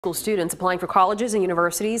School students applying for colleges and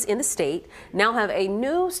universities in the state now have a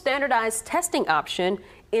new standardized testing option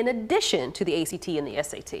in addition to the ACT and the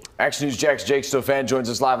SAT. Action News Jack's Jake Stofan joins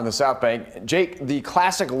us live in the South Bank. Jake, the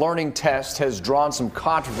classic learning test has drawn some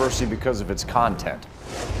controversy because of its content.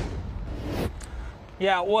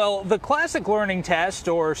 Yeah, well, the Classic Learning Test,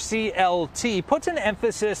 or CLT, puts an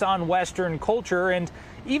emphasis on Western culture and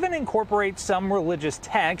even incorporates some religious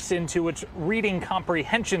texts into its reading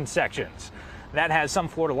comprehension sections. That has some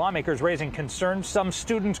Florida lawmakers raising concerns some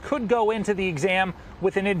students could go into the exam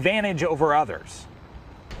with an advantage over others.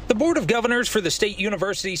 The Board of Governors for the State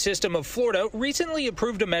University System of Florida recently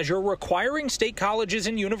approved a measure requiring state colleges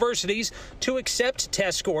and universities to accept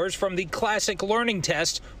test scores from the Classic Learning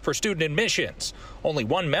Test for student admissions. Only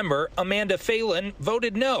one member, Amanda Phelan,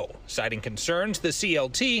 voted no, citing concerns the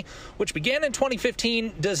CLT, which began in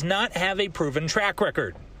 2015, does not have a proven track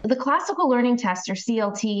record. The Classical Learning Test, or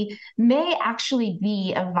CLT, may actually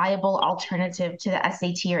be a viable alternative to the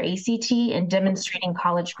SAT or ACT in demonstrating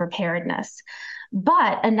college preparedness.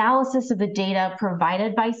 But analysis of the data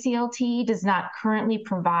provided by CLT does not currently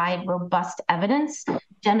provide robust evidence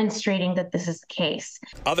demonstrating that this is the case.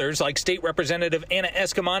 Others, like State Representative Anna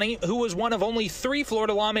Eskamani, who was one of only 3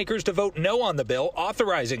 Florida lawmakers to vote no on the bill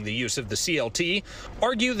authorizing the use of the CLT,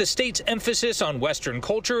 argue the state's emphasis on Western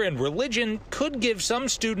culture and religion could give some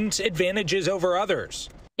students advantages over others.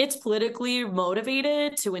 It's politically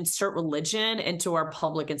motivated to insert religion into our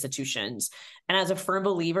public institutions. And as a firm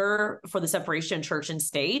believer for the separation of church and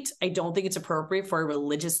state, I don't think it's appropriate for a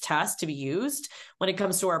religious test to be used when it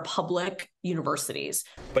comes to our public universities.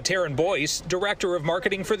 But Taryn Boyce, director of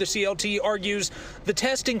marketing for the CLT, argues the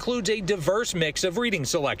test includes a diverse mix of reading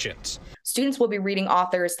selections. Students will be reading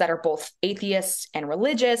authors that are both atheists and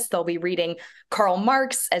religious. They'll be reading Karl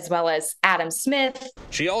Marx as well as Adam Smith.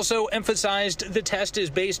 She also emphasized the test is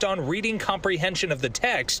based on reading comprehension of the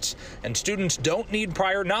texts, and students don't need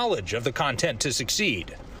prior knowledge of the content to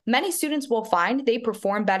succeed. Many students will find they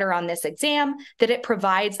perform better on this exam, that it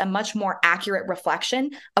provides a much more accurate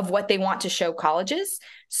reflection of what they want to show colleges.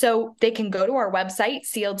 So they can go to our website,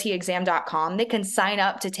 cltexam.com. They can sign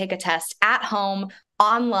up to take a test at home,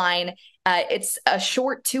 online. It's a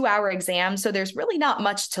short 2-hour exam, so there's really not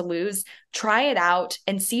much to lose. Try it out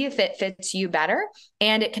and see if it fits you better,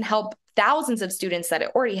 and it can help thousands of students that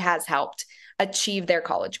it already has helped achieve their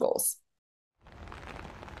college goals.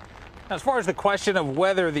 As far as the question of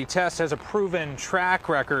whether the test has a proven track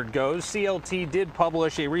record goes, CLT did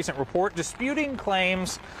publish a recent report disputing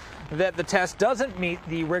claims that the test doesn't meet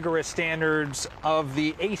the rigorous standards of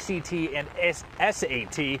the ACT and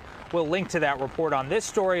SAT. We'll link to that report on this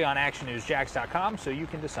story on actionnewsjax.com so you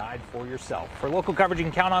can decide for yourself. For local coverage you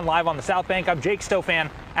can count on live on the South Bank, I'm Jake Stofan,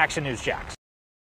 Action News Jax.